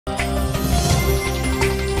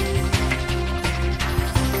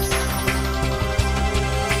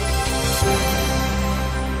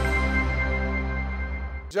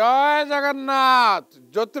जय जगन्नाथ।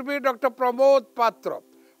 ज्योतिर्विद डॉक्टर प्रमोद पात्र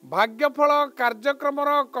भाग्यफल कार्यक्रम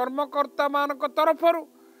कर्मकर्ता मान तरफ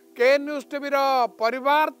के न्यूज टीवी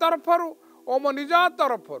परिवार तरफ और मो निज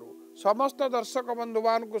तरफ समस्त दर्शक बंधु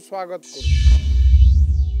मान को स्वागत कर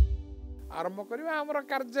आरंभ करवा आम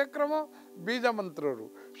कार्यक्रम बीज मंत्र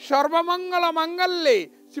सर्वमंगल मांगल्ये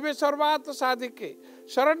शिवे सर्वार्थ साधिके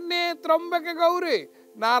शरण्ये त्र्यंबके गौरे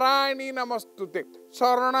नारायणी नमस्तुते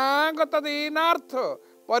शरणागत दीनार्थ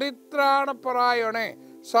परित्राण परायणे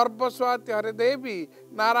सर्वस्वाति हरे देवी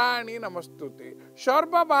नारायणी नमस्तुते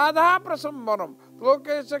सर्व बाधा प्रसंबनम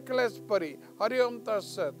लोकेश क्लेश परि हरि ओम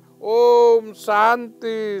तत्सत् ओम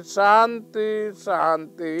शांति शांति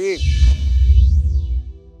शांति।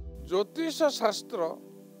 ज्योतिष शास्त्र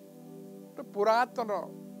तो पुरातन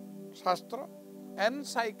शास्त्र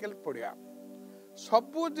एनसाइकल पढ़िया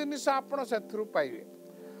सबू जिनिस आपण से पाइबे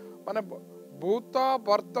माने भूत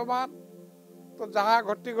वर्तमान तो जहाँ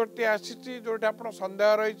घटी घटी आसी जो आप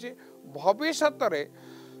सन्देह रही भविष्य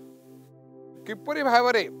किपरि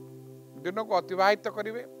भाव दिन को अतिवाहित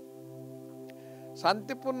करेंगे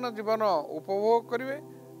शांतिपूर्ण जीवन उपभोग करेंगे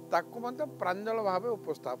ताकू मध्य प्रांजल भाव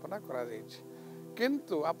उपस्थापना करा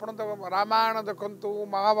किंतु आपण तो रामायण देखु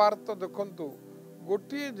महाभारत देखु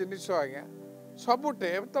गोटे जिनिस आज्ञा सबुटे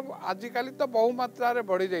तो आजिकल तो बहु मात्रा रे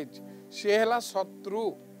बढ़ी जाइए सी है शत्रु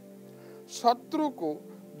शत्रु को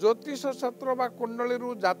ज्योतिष शास्त्र बा कुंडली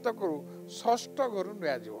जातक षष्ठ घर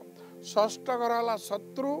षष्ठ घर है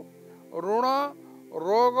शत्रु ऋण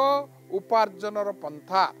रोग उपार्जन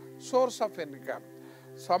पंथा सोर्स ऑफ इनकम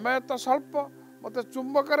समय तो स्वल्प मत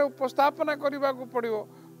चुंबक उपस्थापना करने को पड़ो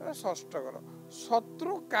षष्ठ घर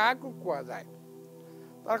शत्रु क्या कह जाए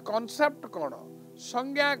तार कॉन्सेप्ट कौन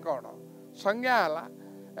संज्ञा कौन संज्ञा है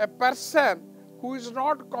a person who is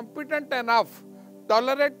not competent enough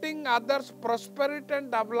tolerating others prosperity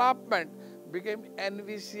and development became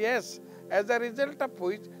envious as a result of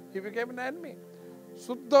which he became an enemy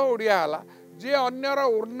शुद्ध ओडिया हला जे अन्यर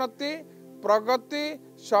उन्नति प्रगति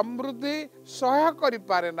समृद्धि सह करि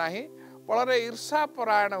पारे नाही फल ईर्षा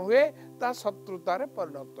परायण हुए ता शत्रुतार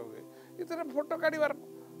परिणत हुए इतने फोटो काढ़ार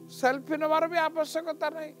सेल्फी नबार भी आवश्यकता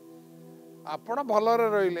नहीं आपण भलरे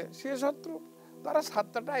रहिले सी शत्रु तार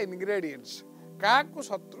 7टा इनग्रेडिएंट्स क्या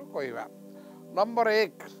शत्रु कहवा नंबर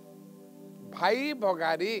 1 भाई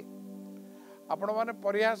भगारी आपण माने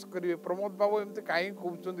प्रयास करिवे प्रमोद बाबू एमती काई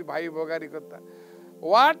कहउचंदी भाई भगारी कथा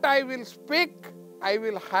what I will speak I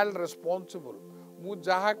will held responsible मु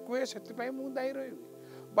जहा कुए सेति पई मु दाई रहिबी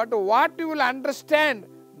but what you will understand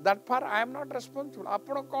that for I am not responsible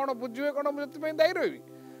आपण कोन बुझिवे कोन मु सेति पई दाई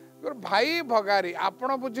रहिबी भाई भगारी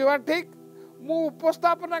आपण बुझिवा ठीक मु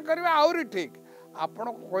उपस्थापना करबा आउरी ठीक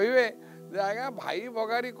आपण कहबे आज्ञा भाई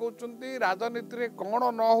भगारी कहते राजनीति रे कौन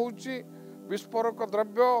न होची विस्फोरक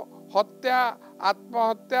द्रव्य हत्या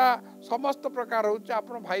आत्महत्या समस्त प्रकार होची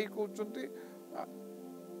आपण भाई कहते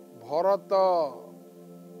भरत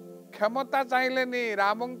क्षमता चाहिए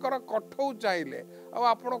रामंकर कठौ चाहिए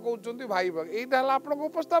आपण कहते भाई भग यहीटा आप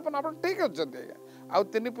उपस्थापन आप ठीक अच्छे आउ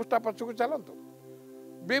 3 पृष्ठा पछकू चलतु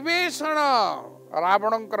विभीषण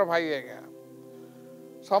रावणंकर भाई आज्ञा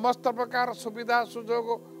समस्त प्रकार सुविधा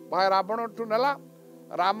सुजोग भाई रावण ठू नेला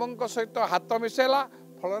राम सहित हाथ मिसेला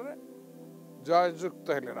फल जययुक्त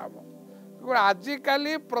हेले राम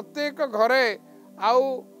आजिकाली प्रत्येक घरे आउ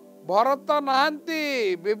भरत नहांती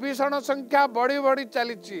विभीषण संख्या बढ़ी बढ़ी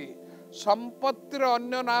चली संपत्तिर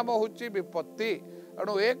अन्य नाम होची विपत्ति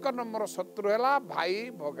एणु 1 नंबर शत्रु है भाई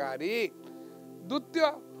भगारी द्वितीय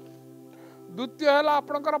है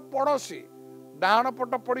आपणकर पड़ोसी डाण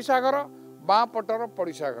पट पड़िशा घर बाँ पटर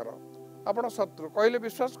पड़िशा घर आपण शत्रु कहले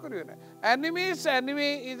विश्वास करिवे ना enemies enemy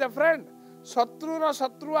is a friend शत्रुर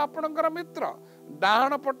शत्रु आपणकर मित्र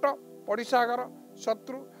डाहण पट पड़िशा घर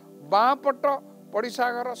शत्रु बाँ पट पड़िशा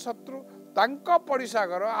घर शत्रु तांको पड़िशा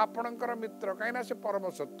घर आपणकर मित्र कहीं से परम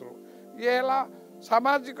शत्रु ये है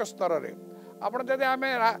सामाजिक स्तर रे आपण जदि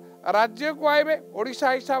आमे राज्य को आइबे ओडिशा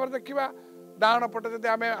हिसाब से देखा डाहण पट जदि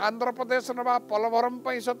आमे आंध्र प्रदेश नवा पलभरम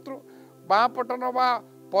पई शत्रु बाँ पट नवा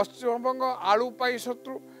पश्चिमबंग आलू पाई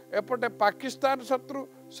शत्रु एपटे पाकिस्तान शत्रु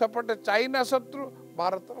सेपटे चाइना शत्रु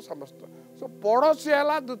भारत समस्त सो पड़ोसी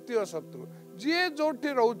है द्वितीय शत्रु जी जो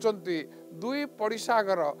रोचंती 2 पड़िशा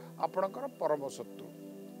घर आपणकर परम शत्रु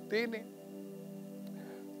 3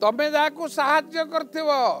 तमे जाकू साहाय्य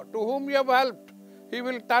करथिबो to whom you have helped he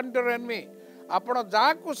will turn to enemy आपण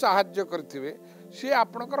जाकू साहाय्य करथिबे सी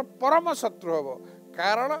आपणकर परम शत्रु होबो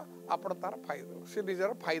कारण आपण तार फायदा से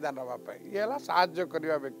निजर फायदा नवा ये है साहाय्य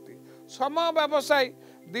करने व्यक्ति सम व्यवसायी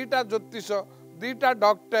 2टा ज्योतिष 2टा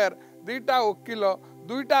डॉक्टर 2टा वकिल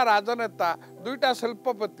 2टा राजनेता 2टा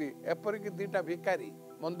शिल्पपति एपरिक 2टा भिकारी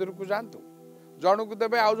मंदिर को जातु जन को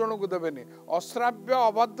देवे आउ जन को देवेनि अश्राव्य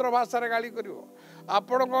अभद्र भाषा गाली कर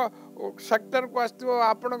आपण सेक्टर को आसो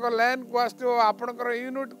आपण लाइन को आसो आपण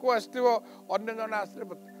यूनिट को आसो अन्य जन आस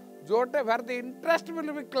जोटे भार the interest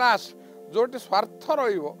will be class Jote स्वार्थ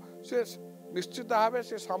रे निश्चित भाव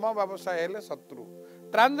से सम व्यवसाय हेले शत्रु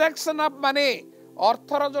ट्रांजैक्शन ऑफ मनी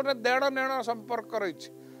अर्थर जोटे देण नेण संपर्क रही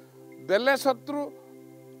देले शत्रु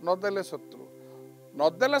नदेले शत्रु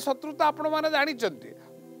नदेले शत्रु तो आपण मैंने जानी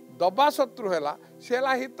दबा शत्रु है सी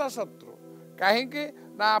है हित शत्रु कहीं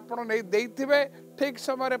ना आपण नहीं देइथिबे ठीक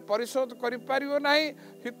समय परिशोध करि पारिबो नाही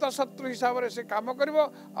हित शत्रु हिसाब से काम करिवो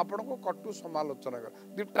आपण को कटु समालोचना कर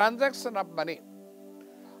द ट्रांजैक्शन ऑफ मनी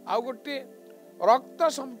आ गोटे रक्त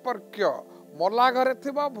संपर्क मला घरे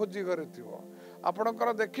थिबो भोजी घरे थिबो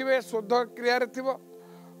आपणकर देखिबे शुद्ध क्रिया रे थिबो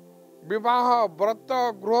विवाह व्रत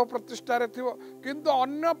गृह प्रतिष्ठा रे थिबो किंतु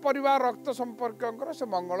अन्य परिवार रक्त संपर्क से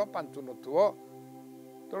मंगल पांचु नथुवो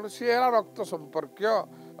तेणु सी है रक्त संपर्क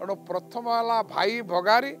एणु प्रथम है भाई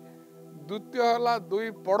भगारी द्वितीय है दुई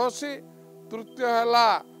पड़ोशी तृतीय है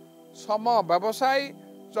सम व्यवसायी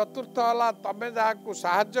चतुर्थ है तमें जहाँ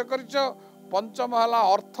साहाय्य करिच पंचम है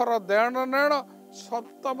अर्थर देण नेण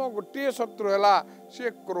सप्तम गोटे शत्रु है सी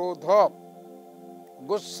क्रोध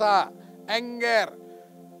गुस्सा एंगर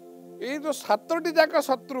ये जो सातटी जाक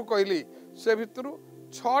शत्रु कहली से भितर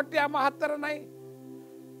छटी आम हाथ में नहीं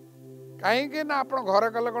कहीं ना आप घर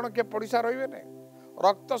गले कौन किए पड़िशा रे ना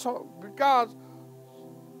रक्त because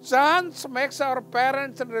chance makes our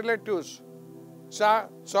parents and relatives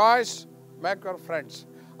choice make our friends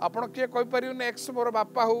आपड़ किए कहीपर एक्स मोर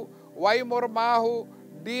बापा हो वाई मोर माँ हो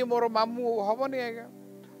डी मोर मामू हमनी आज्ञा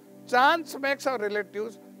chance makes our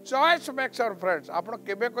relatives choice makes our friends आपड़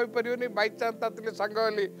केबे कहीपर बाई चांस ताले सांग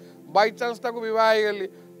गली बाई चांस ताको विवाह गली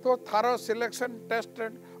तो थार सिलेक्शन टेस्ट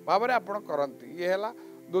भाव में आप करती ये है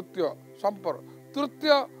द्वितीय संपर्क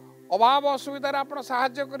तृतीय अभाव असुविधा आप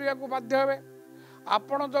साहाय्य करने को बाध्य हे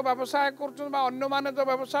आपण जो व्यवसाय कर अन्य माने जो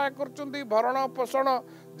व्यवसाय कर भरण पोषण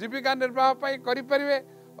जीविका निर्वाह करें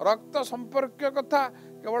रक्त संपर्क कथा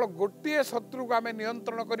केवल गोटे शत्रु को आम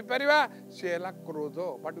नियंत्रण कर सी है क्रोध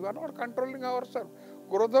but you are not controlling our self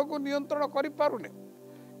क्रोध को नियंत्रण कर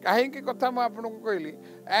कहीं कथा मुझे कहली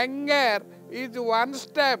anger is one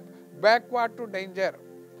step backward to danger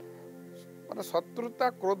माने शत्रुता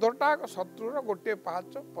क्रोधटा शत्रुर गोटे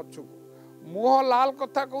पाँच पछुक मुह लाल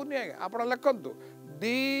कथा कहूनी आज्ञा आप लिखु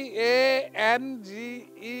DANGER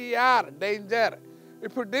danger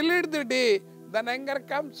if you delete the D then anger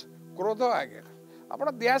comes क्रोध आज्ञा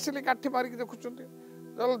आप दियासिली काठी मारिक देखुं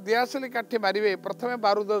चलो दियासिली काठी मारे प्रथमे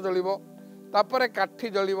बारूद जलिबो तापर काठी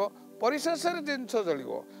जलिबो परिशेष जिनस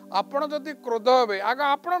जलिबो आपण जदि क्रोध हे आग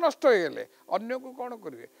आपण नष्ट हो गले अन्य को कौन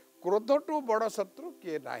करेंगे क्रोध टू बड़ शत्रु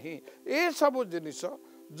किए ना ये सब जिनिस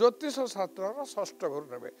ज्योतिष शास्त्र षष्ठ घर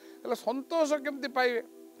ने संतोष केमती पाइबे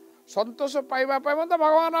संतोष पाइबा मतलब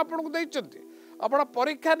भगवान आपन को देइचंती आपण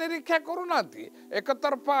परीक्षा निरीक्षा करूना एक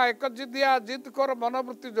तरफा एक जिदिया जिद कर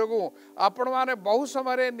मनोवृत्ति जोगु आपण माने बहु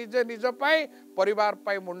समय निजे निज पाई परिवार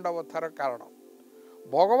पाई मुंड बथार कारण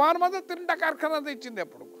भगवान मत तीनटा कारखाना देइचिंदी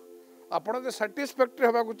आपण को आपण जे सैटिस्फैक्टरी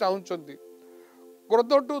होबा को चाहुचंती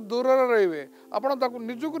क्रोध टू दूर रे आप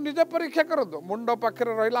निजक निजे परीक्षा करूँ मुंड पाखे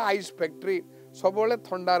रहा आइस फैक्ट्री सब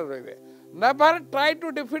थंडार रे never try to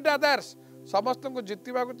defeat others समस्त को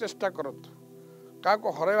जितवा चेष्टा करूँ क्या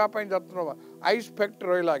हरैवाई जत्न आइस फैक्ट्री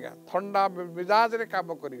रहा आज्ञा थंडा मिजाज रे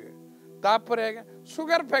काम करेंगे तापर आज्ञा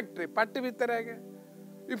सुगर फैक्ट्री पार्टी भितर आज्ञा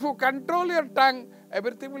if you control your tongue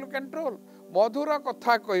everything will control मधुर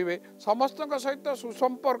कथा कहे समस्त सहित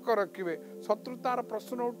सुसंपर्क रखिए शत्रुतार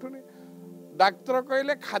प्रश्न उठुनी डाक्तर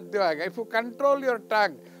कहले खाद्य आज्ञा if you control your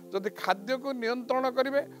tongue जदि खाद्य को नियंत्रण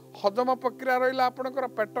करेंगे हजम प्रक्रिया रहा आपंकर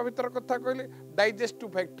पेट भीतर कथा कहले digestive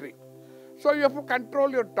factory so you have to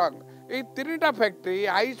control your tongue ये तीनटा factory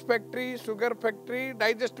ice factory sugar factory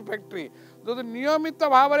digestive factory जदि नियमित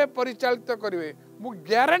भाव में परिचालित करेंगे मु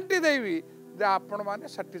ग्यारंटी देवी जे आपण माने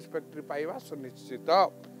सैटिस्फैक्टरी पाइबा सुनिश्चित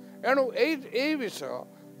एणु यही विषय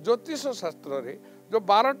ज्योतिष शास्त्र रे जो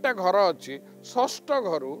 12टा घर अच्छी षष्ठ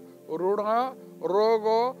घर ऋण रोग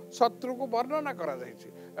शत्रु को वर्णना करा जायछि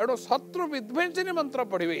एणु शत्रु विध्वंसिनी मंत्र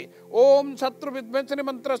पढ़िबे ओम शत्रु विध्वंसिनी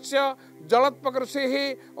मंत्रस्य जलत्पकृषिः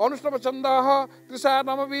अनुष्टव छन्दः त्रिशा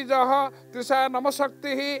नम बीजः त्रिशा नम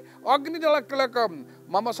शक्तिः अग्निजल किलकम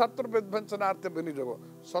मम शत्रु विध्वंसनार्थ विनियोग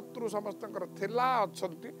शत्रु समस्तकर थिला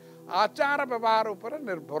अछंती आचार व्यवहार उपर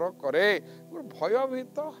निर्भर करे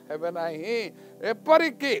भयभीत हेबे नाही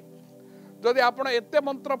एपरिकी जदि आपण एते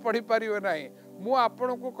मंत्र पढ़ी पारिबे नाही मु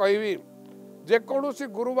आपण को कहबी जेकोसी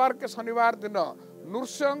गुरुवार के शनिवार दिन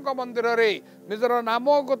नृसिंह मंदिर रे निजर नाम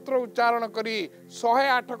गोत्र उच्चारण करी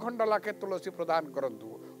 108 खंड लाखे तुलसी प्रदान करंतु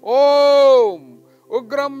ओम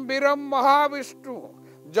उग्रम वीरम महाविष्णु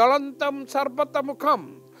ज्वलंतम सर्वतमुखम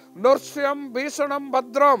नृसिंहम भीषणम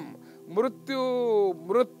भद्रम मृत्यु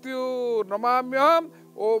मृत्यु नमाम्यहम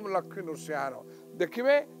ओम लक्ष्मी नृसिंहार।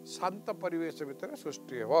 देखिए शांत परिवेश भितर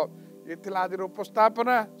सृष्टि हो। ये आज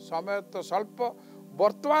उपस्थापना समय तो स्वल्प।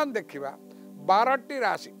 वर्तमान देखिबा 12टी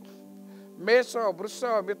राशि मेष वृष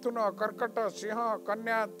मिथुन कर्कट सिंह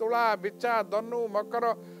कन्या तुला बिच्छा धनु मकर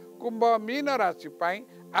कुंभ मीन राशि पाई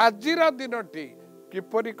आजिर दिनटी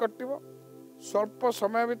किपरि कटिबो स्वल्प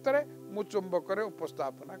समय भितर मु चुंबक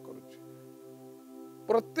उपस्थापना करुछि।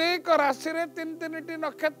 प्रत्येक राशि रे 3-3टी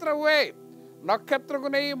नक्षत्र हुए। नक्षत्र को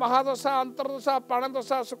नहीं महादशा अंतरदशा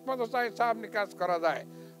प्राणदशा सूक्ष्म दशा हिसाब निकास करा जाए।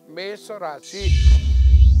 मेष राशि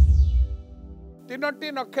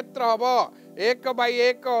 3टी नक्षत्र हम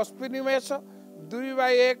 1/1 अश्विनी मेष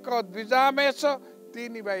 2/1 द्विजा मेष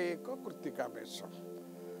 3/1 कृत्तिका मेष।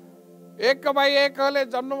 1/1 हेले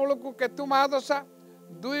जन्म बेलू केतु महादशा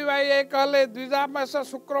 2/1 हेले द्विजा मेष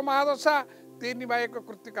शुक्र महादशा 3/1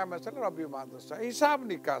 कृत्तिका मेष रवि महादशा हिसाब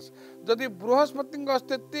निकास। जदि बृहस्पति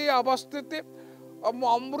स्थिति अवस्थिति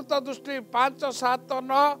अमृत दृष्टि 5 7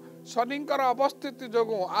 9 शनिकर अवस्थिति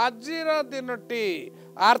जोगु आजिर दिनटी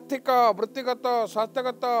आर्थिक वृत्तिगत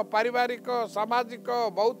स्वास्थ्यगत पारिवारिक सामाजिक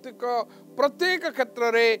भौतिक प्रत्येक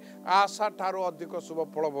क्षेत्र में आशा ठारू अधिक शुभ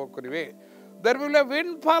फल भोग करेंगे। There will be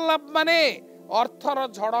windfall of money अर्थर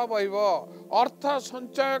झड़ बहब अर्थ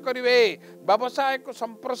संचय करेंगे व्यवसाय को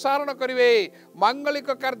संप्रसारण करेंगे मांगलिक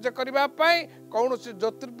कार्य करने कौन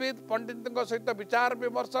ज्योतिर्विद पंडित सहित विचार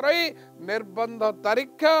विमर्श रही निर्बंध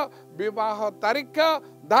तारीख विवाह तारीख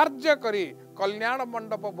धार्य करी कल्याण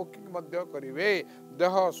मंडप बुकिंग करेंगे।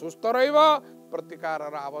 देह सुस्थ प्रतिकार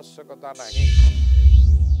आवश्यकता नहीं।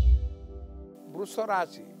 वृष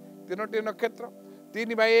राशि 3टी नक्षत्र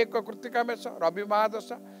 3/1 कृत्तिका मेष रवि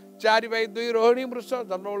महादशा 4/2 रोहिणी वृष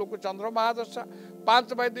जन्म बेलू चंद्र महादशा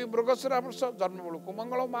 5/2 मृगशिरा वृष जन्म बेलू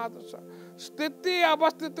मंगल महादशा। स्थिति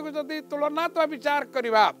अवस्थिति को जदि तुलनात्मक विचार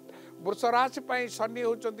करवा वृष राशि शनि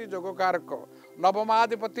होचंती जोगकारक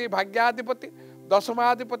नवमाधिपति भाग्याधिपति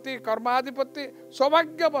दशमाधिपति कर्माधिपति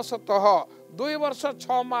सौभाग्यवशतः 2 वर्ष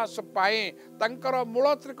 6 मास तांकर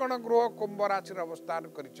मूल त्रिकोण गृह कुंभ राशि अवस्थान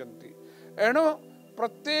करिसेंती। एणु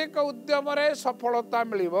प्रत्येक उद्यम रे सफलता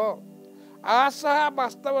मिलिबो आशा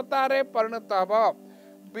वास्तवता रे परिणत हब।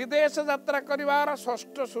 विदेश यात्रा करिवार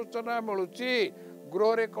षष्ठ सूचना मिलुची।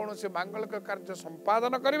 गृह रे कौन से मांगलिक कार्य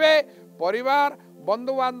संपादन करिवे परिवार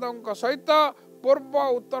बंधु बांधव सहित पूर्व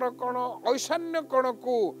उत्तर कोण ईशान्य कोण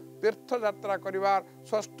को तीर्थ यात्रा करिवार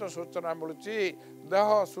षष्ठ सूचना मिलुची। देह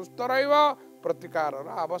सुस्थ रहिबो प्रतिकार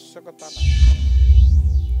आवश्यकता नहीं।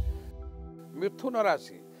 मिथुन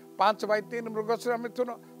राशि 5/3 मृगशिरा मिथुन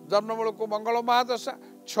जन्म बेलू मंगल महादशा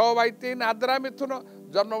 6/3 आद्रा मिथुन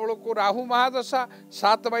जन्म बेलू राहु महादशा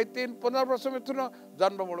 7/3 पुनर्वस मिथुन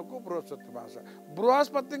जन्म बेलू बृहस्पति महादशा।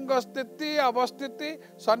 बृहस्पति स्थिति अवस्थिति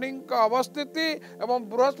शनि अवस्थिति एवं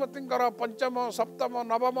बृहस्पति पंचम सप्तम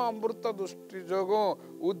नवम अमृत दृष्टि जोगु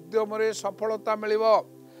उद्यम रे सफलता मिलिबो।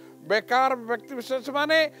 बेकार व्यक्ति विशेष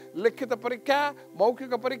माने लिखित परीक्षा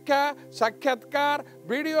मौखिक परीक्षा साक्षात्कार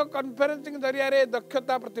वीडियो कॉन्फ्रेंसिंग जरिया रे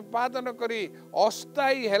दक्षता प्रतिपादन करी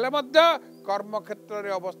अस्थायी हेले मध्य कर्म क्षेत्र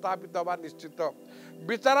रे अवस्थापित बा निश्चित।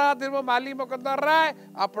 विचाराधीन माली मकद्दर राय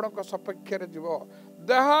आपणक सपेक्ष रे जीव।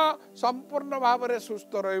 देह संपूर्ण भाव में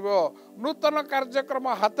सुस्थ रहिबो। नूतन कार्यक्रम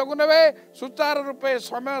हाथ को नेबे सुचारू रूपे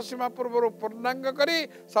समय सीमा पूर्व पूर्णांग करी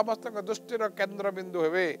समस्त दृष्टिर केंद्र बिंदु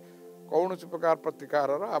हेबे। कौन प्रकार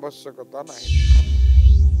प्रतिकार आवश्यकता नहीं।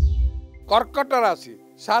 कर्कट राशि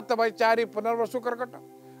 7/4 पुनर्वसु कर्कट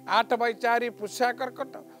 8/4 पुष्या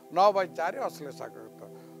कर्कट 9/4 अश्लेषा कर्कट।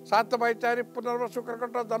 7/4 पुनर्वसु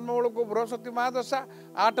कर्कट जन्म बेलू बृहस्पति महादशा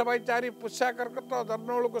 8/4 पुष्या कर्कट जन्म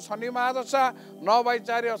बेलू शनि महादशा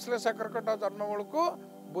 9/4 अश्लेषा कर्कट जन्म बेलू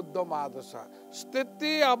बुध महादशा।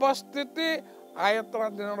 स्थिति अवस्थिति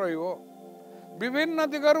आयतन दिन रहिबो। विभिन्न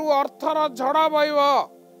दिगरु अर्थर झड़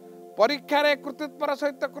बहिब। परीक्षा रे कृतित्वर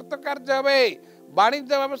सहित कृतकार्य हे।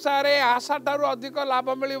 वाणिज्य व्यवसाय रे आशा ठारू अधिक लाभ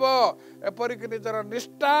मिलिबो। एपरिक निजर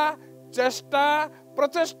निष्ठा चेष्टा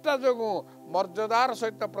प्रचेष्टा जोगु मर्यादार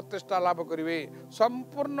सहित प्रतिष्ठा लाभ करिवे।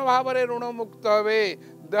 संपूर्ण भाव में ऋण मुक्त हेबे।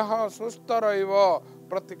 देह सुस्थ रहिबो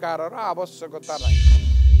प्रतिकार आवश्यकता नहीं।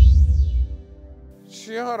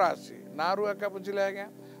 सिंह राशि नारू एका बुझिले आज्ञा।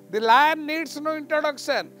 The lion needs no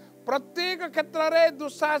introduction. प्रत्येक क्षेत्र में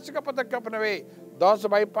दुस्साहसिक पदक्षेप नेबे।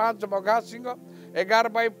 10/5 मघा सिंह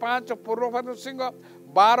 11/5 पूर्व फाल्गुन सिंह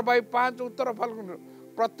 12/5 उत्तर फाल्गुन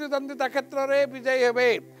प्रतिद्वंदिता क्षेत्र में विजयी हेबे।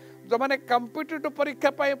 जो मैंने कम्पिटिटिव परीक्षा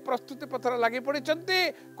प्रस्तुति पथर लगी पड़ी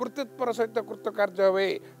कृतित्वर सहित कृतकार्य हे।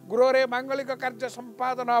 गृह रे मांगलिक कार्य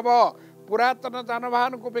संपादन हम। पुरातन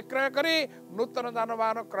जानवाहन को विक्रय करी नूतन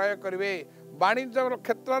जानवाहन क्रय करिवे वाणिज्य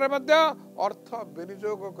क्षेत्र में अर्थ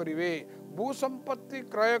विनियोग करिवे भू संपत्ति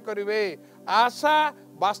क्रय करिवे आशा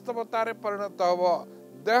वास्तवतार परिणत हब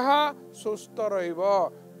देह सुस्थ रहिब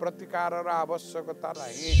प्रतिकार आवश्यकता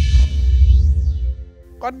नहीं।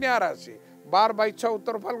 कन्या राशि 12/6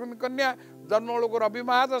 उत्तर फाल्गुनी कन्या जन्म बेलू रवि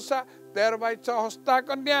महादशा 13/6 हस्ता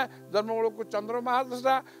कन्या जन्म बेलू चंद्र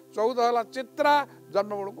महादशा 14 है चित्रा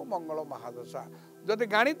जन्म बेलू मंगल महादशा। जदि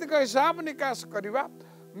गाणितिक हिसाब निकास करवा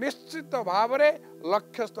निश्चित भाव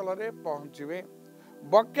लक्ष्य स्थल में पहुँचे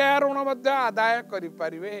बकेया ऋण आदाय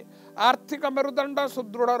करें आर्थिक मेरुदंड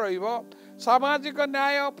सुदृढ़ सामाजिक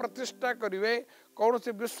न्याय प्रतिष्ठा करेंगे कौन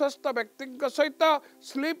से विश्वस्त व्यक्ति सहित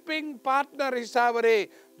स्लीपिंग पार्टनर हिसाब से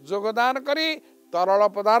योगदान करी तरल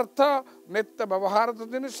पदार्थ नित्य व्यवहार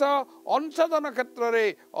जिनिस अंशधन क्षेत्र में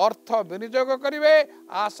अर्थ विनियोग करेंगे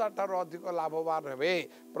आशा ठार अधिक लाभवान हे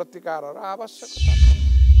प्रतिकार आवश्यकता।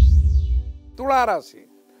 तुला राशि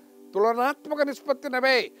तुलनात्मक निष्पत्ति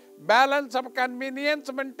नेबे बैलेंस ऑफ कन्वीनियंस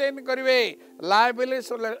मेंटेन करेंगे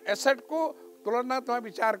लायबिलिटी एसेट को तुलनात्मक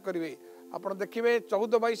विचार करेंगे। आपड़ देखिए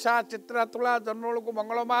 14 वैशाख चित्रा तुला जन्म बेलू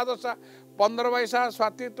मंगल महादशा 15 वैशाख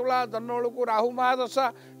स्वाति तुला जन्म बेलू राहु महादशा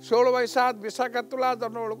 16 वैशाख विशाखा तुला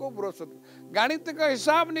जन्म बेलू बृहस्पति। गाणितिक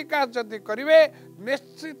हिसाब निकास जदि करेंगे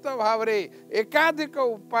निश्चित भाव एकाधिक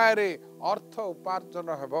उपाय अर्थ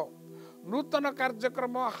उपार्जन हेब नूतन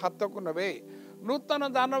कार्यक्रम हाथ को नेबे नूतन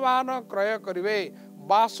जानवाहन क्रय करेंगे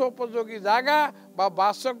बासोपयोगी जगह बा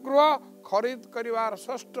बासगृह खरीद करिवार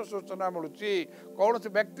षष्ठ सूचना मिलूची कौन से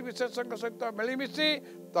व्यक्ति विशेष सहित मिलमिशि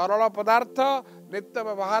तरल पदार्थ नित्य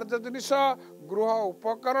व्यवहार जिनिस गृह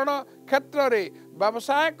उपकरण क्षेत्र में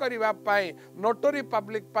व्यवसाय करने नोटरी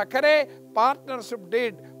पब्लिक पाखरे पार्टनरशिप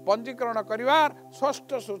डीड पंजीकरण करिवार षष्ठ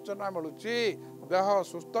सूचना मिलूची देह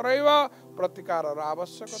सुस्थ रहिबो प्रतिकार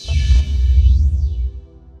आवश्यकता।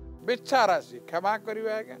 बिच्छा राशि क्षमा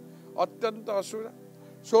करिवे आज्ञा अत्यंत असुविधा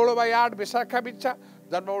 16/8 विशाखा बिच्छा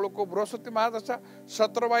जन्म बेलू बृहस्पति महादशा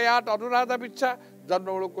 17/8 अनुराधा बिच्छा जन्म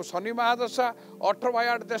बेलू शनि महादशा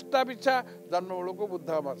 18/8 ज्येष्ठा बिच्छा जन्म बेलू बुध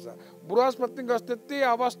महादशा। बृहस्पति स्थिति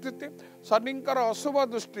अवस्थिति शनिकर अशुभ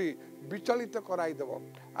दृष्टि विचलित कराइदेव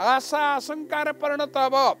आशा आशंकार परिणत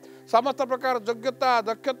हब समस्त प्रकार योग्यता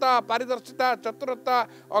दक्षता पारदर्शिता चतुरता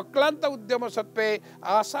अक्लांत उद्यम सत्वे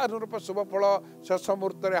आशा अनुरूप शुभ फल शेष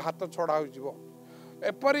मुहूर्त हाथ छड़ा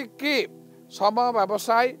होपरिक सम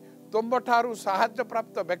व्यवसाय तुम ठारू साहाय्य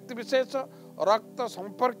प्राप्त व्यक्ति विशेष रक्त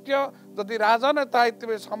संपर्क जदि राजनेता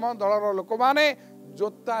होते सम दलर लोक मैंने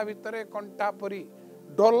जोता भितर कंटा परी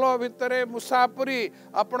ढोल भितर मुसापुरी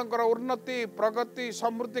आपणकर उन्नति प्रगति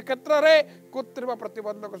समृद्धि क्षेत्र में कृत्रिम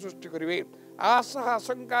प्रतिबंधक सृष्टि करेंगे आशा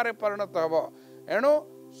आशंकार परिणत हब एणु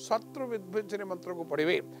शत्रु विध्वंसनी मंत्र को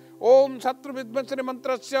पढ़े ओम शत्रु विध्वंसनी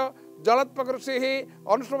मंत्र जलत्पकृषि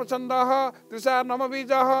अनुष्णव छंद त्रिशा नम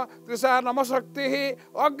बीज त्रिशा नम शक्ति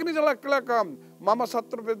अग्निजल किलकम मम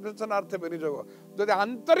शत्रु विध्वंसनार्थ विनियोग जदि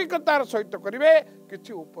आंतरिकतार सहित करेंगे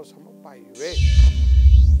किसी उपशम पाइबे।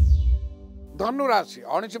 धनु राशि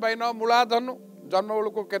 19/9 मूला धनु जन्म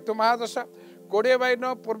बेलू केतु महादशा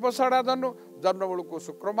 20/9 पूर्वषाढ़ा धनु जन्म बेलू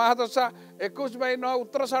शुक्र महादशा 21/9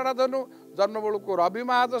 उत्तरषाढ़ा धनु जन्म बेलू रवि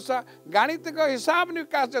महादशा। गाणितिक हिसाब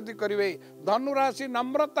निकास जदि करेंगे धनु राशि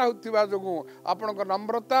नम्रता होता जो आपण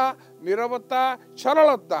नम्रता नीरवता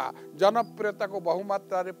सरलता जनप्रियता को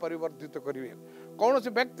बहुमात्रा परिवर्तित करेंगे कौन से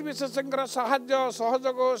व्यक्ति विशेष साहाय्य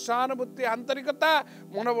सहयोग सहानुभूति आंतरिकता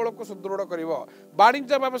मनोबल को सुदृढ़ कर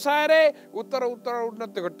वाणिज्य व्यवसाय रे उत्तर उत्तर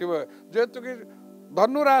उन्नति घटव जेहेतु कि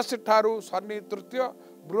धनु राशि ठारू शनि तृतीय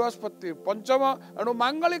बृहस्पति पंचम एणु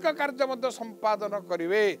मांगलिक कार्य संपादन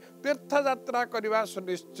करेंगे तीर्थ यात्रा करने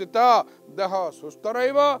सुनिश्चित देह सुस्थ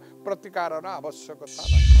प्रतिकार आवश्यकता।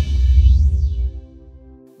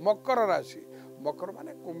 मकर राशि मकर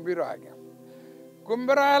माने कुंभीर आज्ञा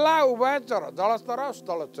कुंभीर है उभयचर जलस्तर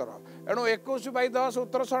स्थलचर एणु 21/10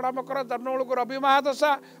 उत्तरषाढ़ा मकर जन्म बेलू रवि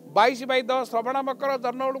महादशा 22/10 श्रवण मकर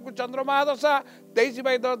जन्म बेलू चंद्र महादशा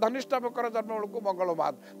 23/10 धनिष्ठा मकर जन्म बेलू मंगल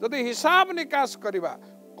महादशा। जदि हिसाब निकास करवा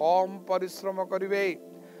कम परिश्रम करेंगे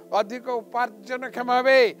अधिक उपार्जन क्षम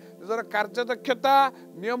हे निजर कार्यदक्षता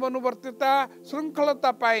नियमानुवर्तिता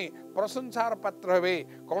श्रृंखलता प्रशंसार पात्र हे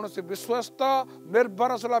कौन से विश्वस्त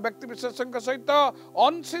निर्भरशील व्यक्ति विशेष सहित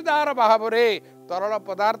अंशीदार भाव में तरल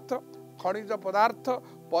पदार्थ खनिज पदार्थ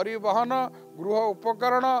परिवहन गृह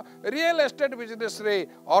उपकरण रियल एस्टेट बिजनेस रे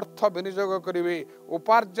अर्थ विनियोग करेंगे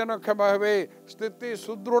उपार्जन क्षम हे स्थिति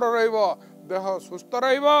सुदृढ़ देह सुस्थ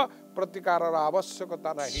प्रतिकार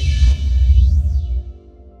आवश्यकता नहीं।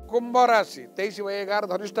 कुंभ राशि 23/11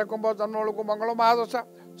 धनिष्ठा कुंभ जन्म बेलू मंगल महादशा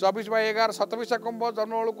 24/11 27 कुंभ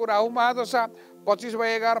जन्म बेलू को राहु महादशा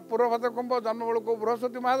 25/11 पूर्वभद्र कुंभ जन्म बेलू को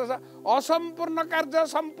बृहस्पति महादशा असंपूर्ण कार्य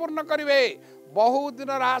संपूर्ण करेंगे बहुत दिन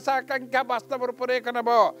आशा आकांक्षा वास्तव रूप एक नब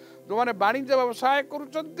जो मैंने वाणिज्य व्यवसाय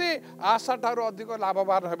करुँच आशा ठारू अधिक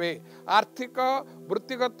लाभवान हे आर्थिक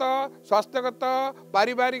वृत्तिगत स्वास्थ्यगत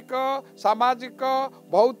पारिवारिक सामाजिक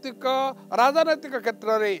भौतिक राजनैतिक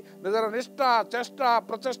क्षेत्र में निजर निष्ठा चेष्टा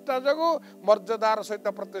प्रचेषा जो मर्यादार सहित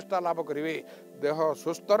प्रतिष्ठा लाभ करेंगे देह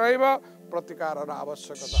सुस्थ प्रतिकार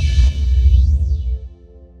आवश्यकता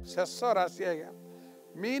शेष राशि आज्ञा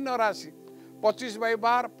मीन राशि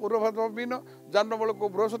 25/12 पूर्वभद्र मीन जन्म बेलू को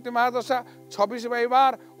बृहस्पति महादशा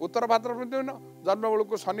 26/12 उत्तर भाद्रपद मीन जन्म बेलू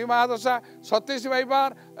को शनि महादशा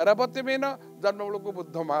 27/12 रेवती मीन जन्म बेलू को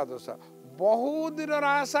बुध महादशा बहुत दिन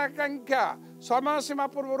आशा आकांक्षा समय सीमा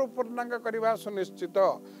पूर्व पूर्णांग करने सुनिश्चित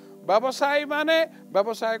व्यवसायी माने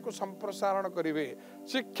व्यवसाय को संप्रसारण करेंगे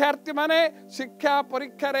शिक्षार्थी माने शिक्षा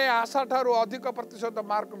परीक्षा रे आशा ठारू अधिक प्रतिशत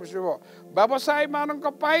मार्क मिसिब व्यवसायी मानक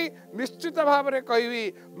पाई निश्चित भाव में कहबी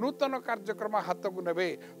नूतन कार्यक्रम हाथ को नेबे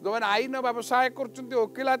जो मैंने आईन व्यवसाय कर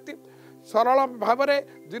वकिलाती सरल भाव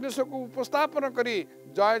में जिनस को उपस्थापन करी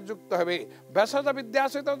जययुक्त हे भेषज विद्या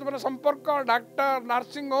सहित जो संपर्क डाक्टर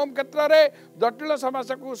नर्सिंग होम क्षेत्र में जटिल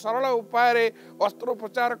समस्या को सरल उपाय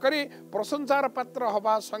अस्त्रोपचार करी प्रशंसार पात्र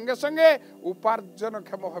हवा संगे संगे उपार्जन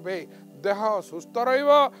क्षम हे देह सुस्थ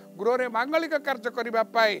गृह में मांगलिक कार्य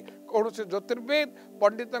करने कौन से ज्योतिर्विद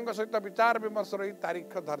पंडित सहित विचार विमर्श रही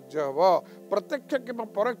तारीख धार्य हे प्रत्यक्ष कि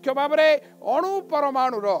परोक्ष भाव में अणु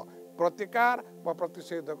परमाणुर प्रतिकार व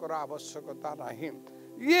प्रतिषेधकर आवश्यकता नहीं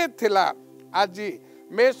ये थिला आज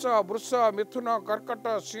मेष वृष मिथुन कर्कट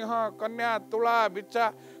सिंह कन्या तुला बिचा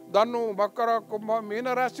धनु मकर कुंभ मीन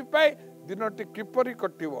राशि पाई दिनटी किपरि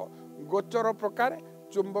कटिवो गोचर प्रकार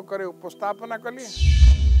चुंबक उपस्थापना कली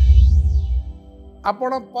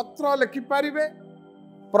आपण पत्र लिखि पारिबे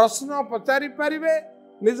प्रश्न पचारि पारिबे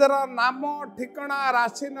निजर नाम ठिकाना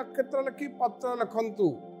राशि नक्षत्र लिखि पत्र लिखंतु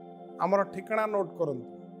हमर ठिकाना नोट करंतु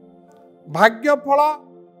भाग्यफल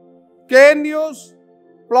के news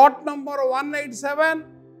plot number 187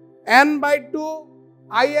 N/2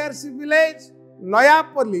 IRC village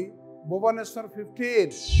Nayapalli Bhubaneswar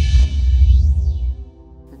 15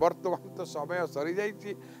 वर्तमान तो समय सरी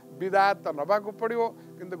जाइए विदाय तो नवाक पड़ो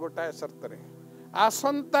किंतु गोटाए शर्त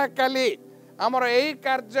आसंता काली आमर यही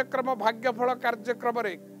कार्यक्रम भाग्यफल कार्यक्रम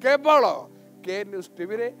रे केवल के न्यूज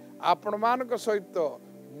टीवी रे आपण मान सहित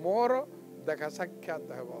मोर देखा साक्षात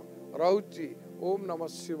हेब रहुची ओम नमः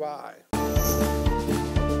शिवाय।